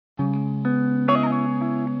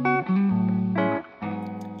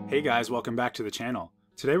Hey guys, welcome back to the channel.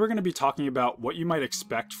 Today we're going to be talking about what you might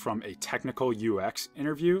expect from a technical UX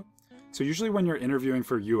interview. So usually when you're interviewing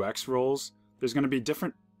for UX roles, there's going to be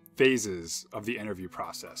different phases of the interview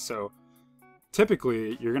process. So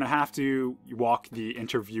typically you're going to have to walk the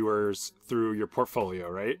interviewers through your portfolio,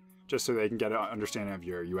 right? Just so they can get an understanding of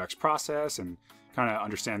your UX process and kind of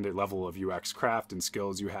understand the level of UX craft and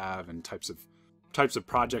skills you have and types of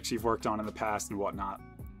projects you've worked on in the past and whatnot.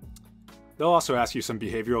 They'll also ask you some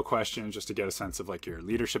behavioral questions just to get a sense of like your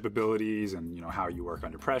leadership abilities and how you work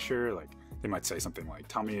under pressure. Like they might say something like,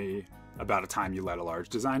 tell me about a time you led a large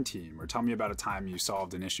design team, or tell me about a time you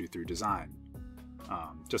solved an issue through design.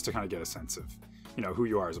 Just to kind of get a sense of who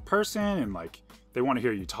you are as a person, and like they want to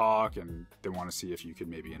hear you talk and they want to see if you could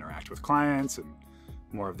maybe interact with clients and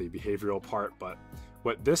more of the behavioral part. But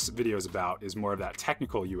what this video is about is more of that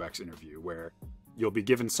technical UX interview where you'll be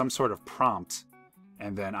given some sort of prompt,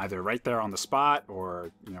 and then either right there on the spot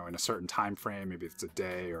or in a certain time frame, maybe it's a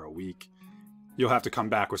day or a week, you'll have to come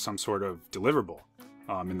back with some sort of deliverable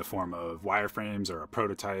in the form of wireframes or a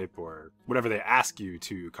prototype or whatever they ask you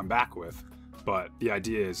to come back with. But the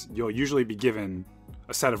idea is you'll usually be given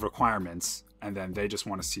a set of requirements, and then they just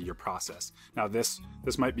want to see your process. Now this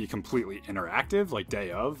might be completely interactive, like day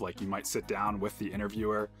of, like you might sit down with the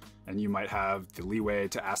interviewer and you might have the leeway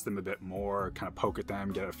to ask them a bit more, kind of poke at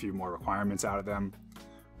them, get a few more requirements out of them.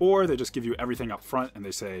 Or they just give you everything up front and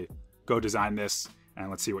they say, go design this and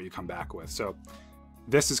let's see what you come back with. So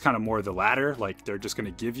this is kind of more the latter, like they're just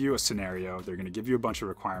going to give you a scenario, they're going to give you a bunch of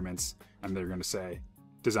requirements, and they're going to say,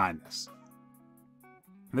 design this.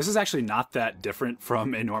 And this is actually not that different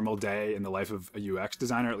from a normal day in the life of a UX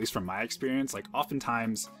designer, at least from my experience. Like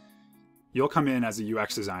oftentimes you'll come in as a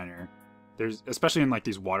UX designer, there's, especially in like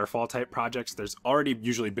these waterfall type projects, there's already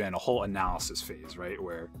usually been a whole analysis phase, right?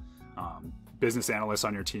 Where business analysts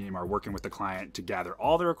on your team are working with the client to gather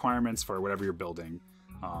all the requirements for whatever you're building.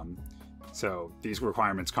 So these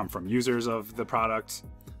requirements come from users of the product,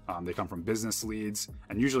 they come from business leads,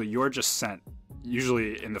 and usually you're just sent,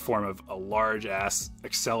 usually in the form of a large ass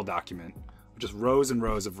Excel document, just rows and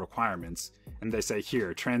rows of requirements, and they say,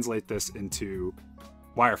 here, translate this into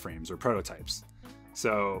wireframes or prototypes.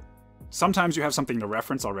 So sometimes you have something to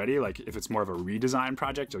reference already, like if it's more of a redesign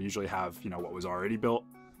project, you'll usually have what was already built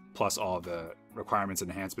plus all the requirements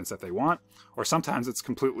and enhancements that they want, or sometimes it's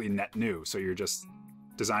completely net new, so you're just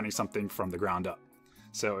designing something from the ground up.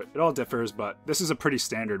 So it all differs, but this is a pretty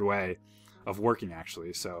standard way of working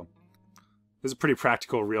actually. So this is a pretty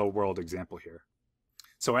practical real world example here.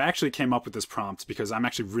 So I actually came up with this prompt because I'm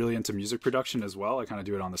actually really into music production as well. I kind of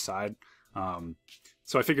do it on the side.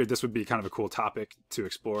 So I figured this would be kind of a cool topic to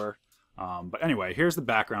explore. But anyway, here's the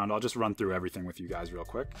background. I'll just run through everything with you guys real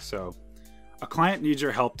quick. So a client needs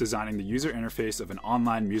your help designing the user interface of an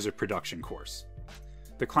online music production course.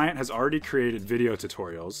 The client has already created video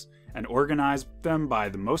tutorials and organized them by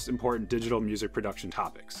the most important digital music production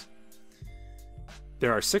topics.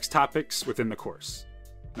 There are 6 topics within the course.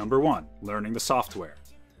 Number 1, learning the software.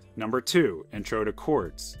 Number 2, intro to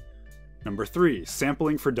chords. Number 3,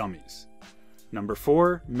 sampling for dummies. Number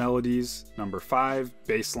 4, melodies. Number 5,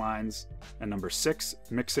 bass lines. And number 6,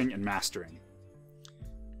 mixing and mastering.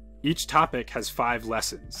 Each topic has 5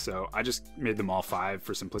 lessons, so I just made them all 5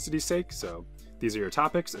 for simplicity's sake. So these are your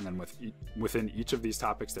topics, and then within each of these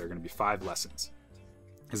topics there are going to be 5 lessons.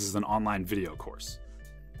 This is an online video course.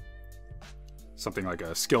 Something like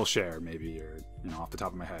a Skillshare maybe, or off the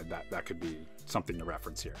top of my head, that could be something to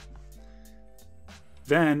reference here.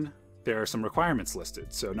 Then there are some requirements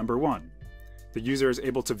listed. So number 1, the user is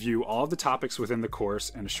able to view all the topics within the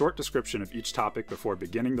course and a short description of each topic before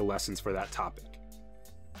beginning the lessons for that topic.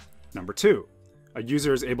 Number 2, a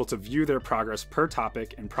user is able to view their progress per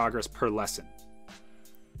topic and progress per lesson.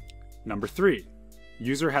 Number 3,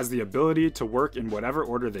 user has the ability to work in whatever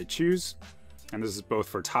order they choose, and this is both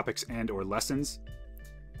for topics and or lessons.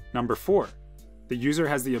 Number 4, the user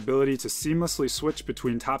has the ability to seamlessly switch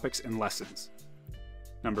between topics and lessons.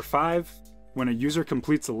 Number 5, when a user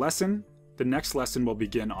completes a lesson, the next lesson will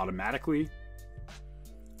begin automatically.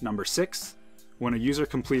 Number 6, when a user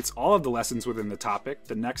completes all of the lessons within the topic,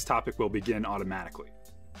 the next topic will begin automatically.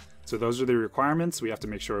 So those are the requirements. We have to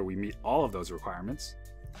make sure we meet all of those requirements.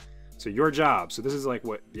 So your job, so this is like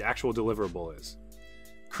what the actual deliverable is.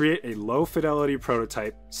 Create a low fidelity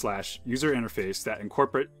prototype / user interface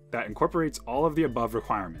that incorporates all of the above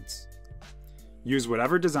requirements. Use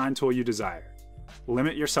whatever design tool you desire.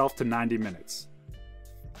 Limit yourself to 90 minutes.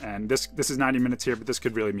 And this is 90 minutes here, but this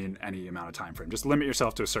could really mean any amount of time frame. Just limit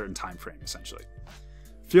yourself to a certain time frame, essentially.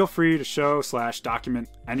 Feel free to show / document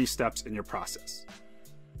any steps in your process.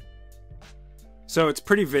 So it's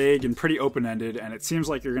pretty vague and pretty open-ended, and it seems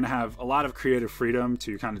like you're going to have a lot of creative freedom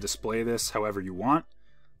to kind of display this however you want.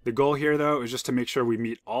 The goal here, though, is just to make sure we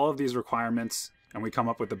meet all of these requirements and we come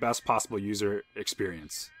up with the best possible user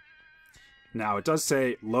experience. Now, it does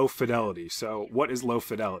say low fidelity. So what is low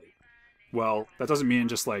fidelity? Well, that doesn't mean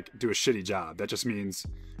just like do a shitty job. That just means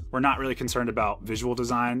we're not really concerned about visual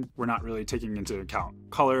design. We're not really taking into account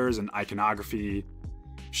colors and iconography,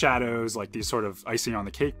 shadows, like these sort of icing on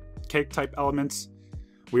the cake type elements.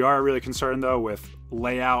 We are really concerned though with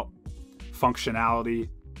layout, functionality,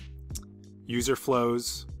 user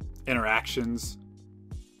flows, interactions.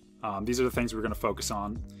 These are the things we're going to focus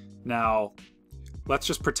on. Now, let's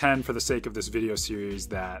just pretend for the sake of this video series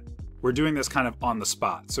that we're doing this kind of on the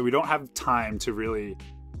spot. So we don't have time to really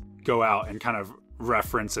go out and kind of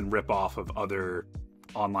reference and rip off of other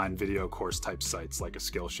online video course type sites like a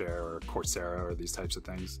Skillshare or Coursera or these types of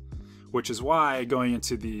things. Which is why going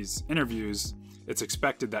into these interviews, it's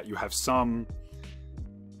expected that you have some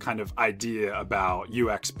kind of idea about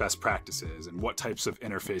UX best practices and what types of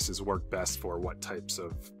interfaces work best for what types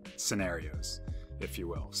of scenarios, if you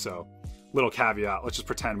will. So, little caveat, let's just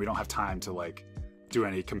pretend we don't have time to like do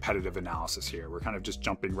any competitive analysis here. We're kind of just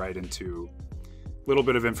jumping right into a little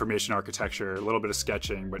bit of information architecture, a little bit of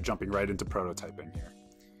sketching, but jumping right into prototyping here.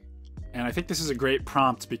 And I think this is a great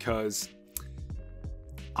prompt because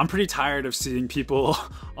I'm pretty tired of seeing people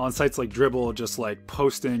on sites like Dribbble just like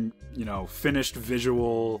posting, you know, finished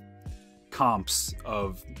visual comps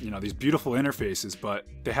of, you know, these beautiful interfaces, but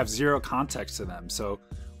they have zero context to them. So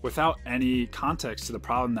without any context to the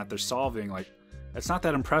problem that they're solving, like, it's not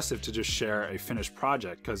that impressive to just share a finished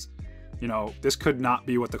project because, you know, this could not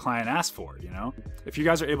be what the client asked for, you know? If you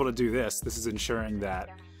guys are able to do this, this is ensuring that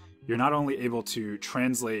you're not only able to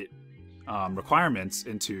translate requirements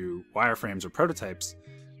into wireframes or prototypes,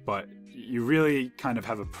 but you really kind of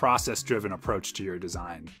have a process-driven approach to your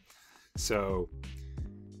design. So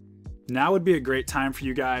now would be a great time for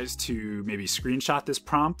you guys to maybe screenshot this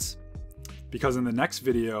prompt, because in the next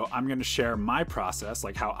video, I'm going to share my process,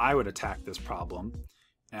 like how I would attack this problem.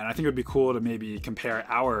 And I think it would be cool to maybe compare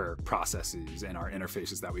our processes and our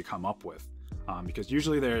interfaces that we come up with. Because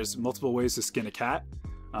usually there's multiple ways to skin a cat,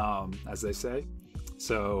 as they say.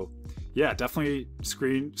 So yeah, definitely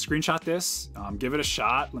screenshot this, give it a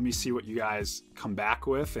shot. Let me see what you guys come back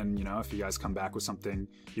with. And you know, if you guys come back with something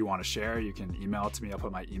you want to share, you can email it to me. I'll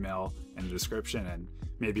put my email in the description, and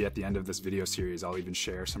maybe at the end of this video series, I'll even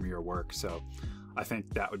share some of your work. So I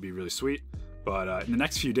think that would be really sweet. But in the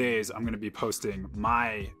next few days, I'm going to be posting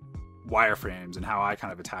my wireframes and how I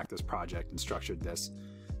kind of attacked this project and structured this.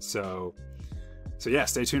 So yeah,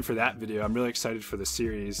 stay tuned for that video. I'm really excited for the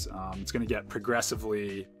series. It's going to get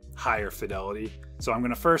progressively higher fidelity. So I'm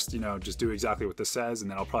going to first, you know, just do exactly what this says,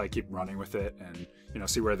 and then I'll probably keep running with it and, you know,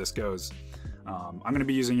 see where this goes. I'm going to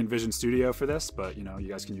be using Invision Studio for this, but, you know, you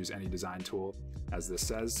guys can use any design tool as this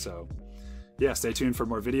says. So yeah, stay tuned for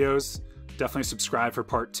more videos. Definitely subscribe for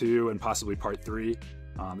part 2 and possibly part 3. This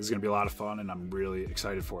is going to be a lot of fun, and I'm really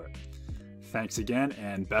excited for it. Thanks again,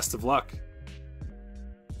 and best of luck.